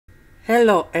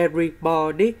Hello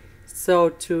everybody, so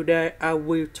today I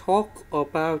will talk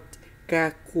about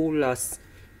calculus.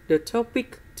 The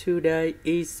topic today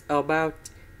is about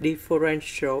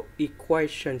differential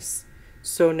equations.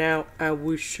 So now I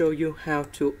will show you how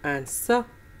to answer.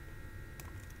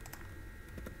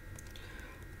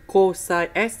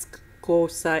 Cosx,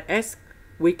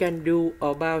 we can do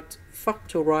about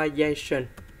factorization.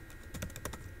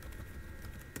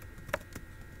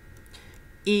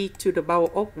 E to the power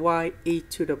of y, e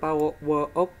to the power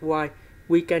of y,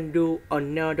 we can do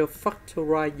another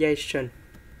factorization.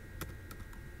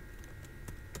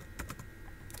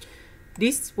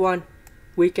 This one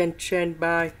we can change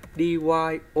by dy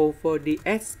over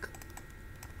dx.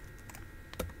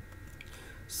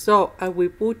 So I will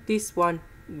put this one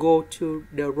go to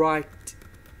the right.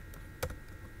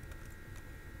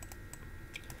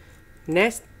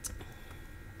 Next,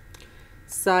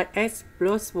 sin x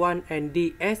plus 1 and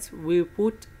dx we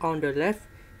put on the left,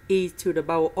 e to the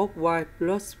power of y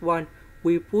plus 1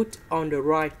 we put on the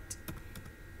right.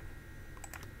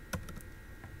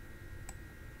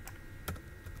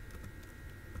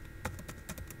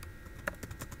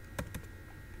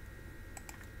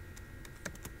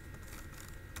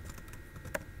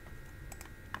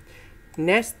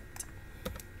 Next,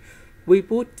 we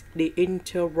put the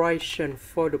integration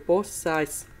for the both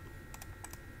sides.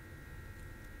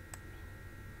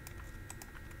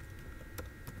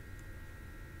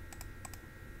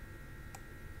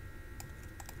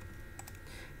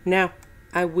 Now,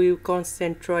 I will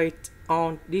concentrate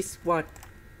on this one.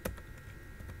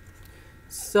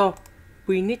 So,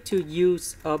 we need to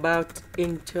use about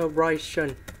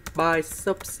integration by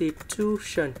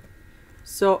substitution.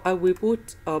 So, I will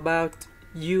put about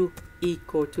u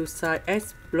equal to sin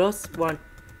x plus 1.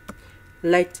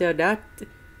 Later that,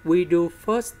 we do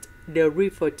first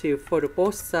derivative for the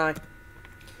both sides.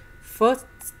 First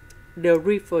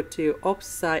derivative of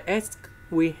sin x,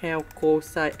 we have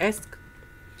cosine x.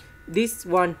 This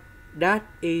one, that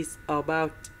is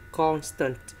about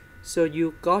constant, so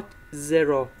you got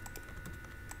 0.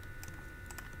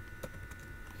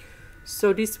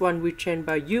 So this one we change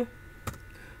by u.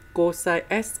 Cosine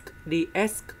x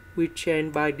dx we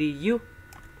change by du.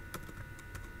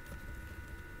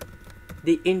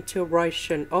 The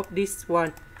integration of this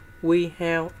one, we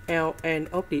have ln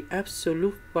of the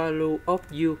absolute value of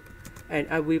u, and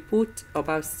I will put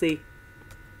about c.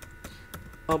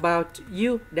 About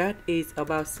u, that is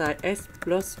about sin x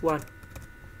plus 1.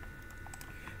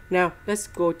 Now let's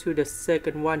go to the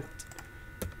second one.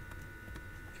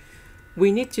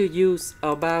 We need to use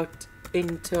about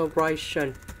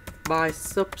integration by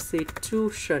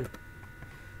substitution.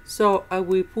 So I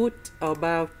will put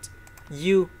about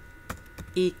u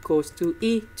equals to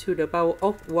e to the power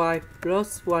of y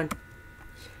plus 1.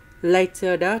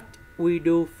 Later that, we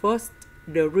do first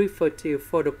derivative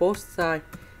for the both sides,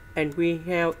 and we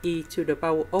have e to the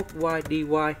power of y dy.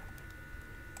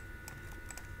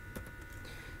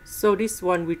 So this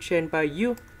one we change by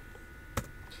u.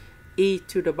 E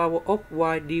to the power of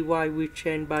y dy we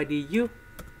change by du.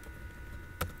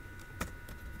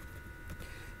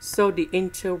 So the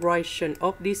integration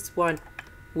of this one,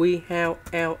 we have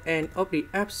ln of the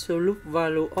absolute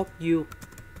value of u,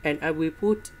 and I will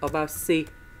put about c.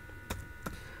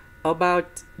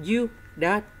 About u,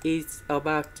 that is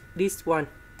about this one.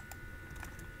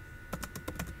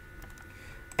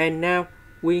 And now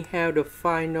we have the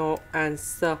final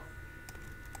answer.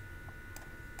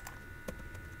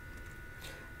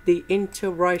 The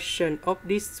integration of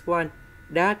this one,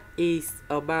 that is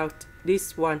about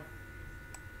this one.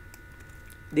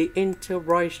 The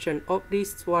integration of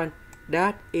this one,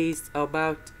 that is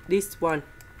about this one.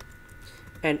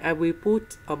 And I will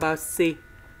put about c.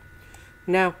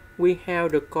 Now we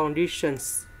have the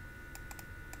conditions.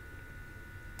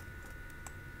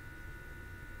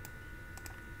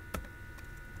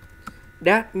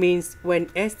 That means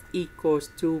when s equals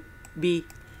to b,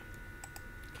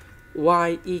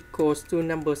 y equals to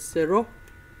number 0.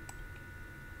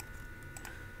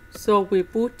 So we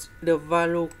put the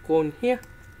value cone here.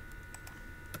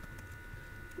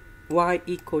 Y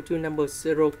equal to number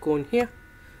 0 cone here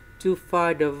to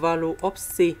find the value of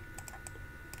c.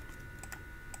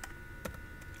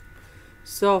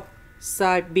 So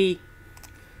side b,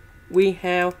 we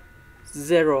have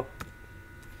 0.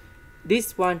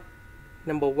 This one,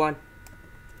 number 1.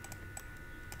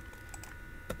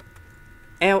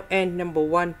 ln number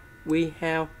 1, we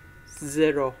have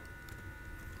 0.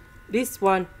 This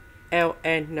one,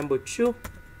 ln number 2.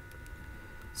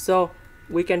 So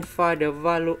we can find the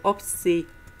value of c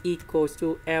equals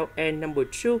to ln number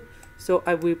 2. So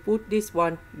I will put this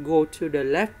one go to the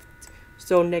left.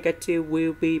 So negative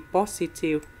will be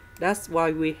positive. That's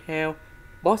why we have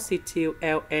positive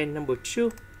ln number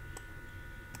 2.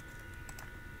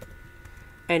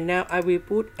 And now I will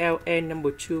put ln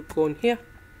number 2 cone here.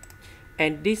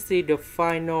 And this is the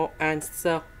final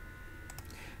answer.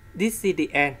 This is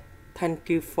the end. Thank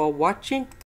you for watching.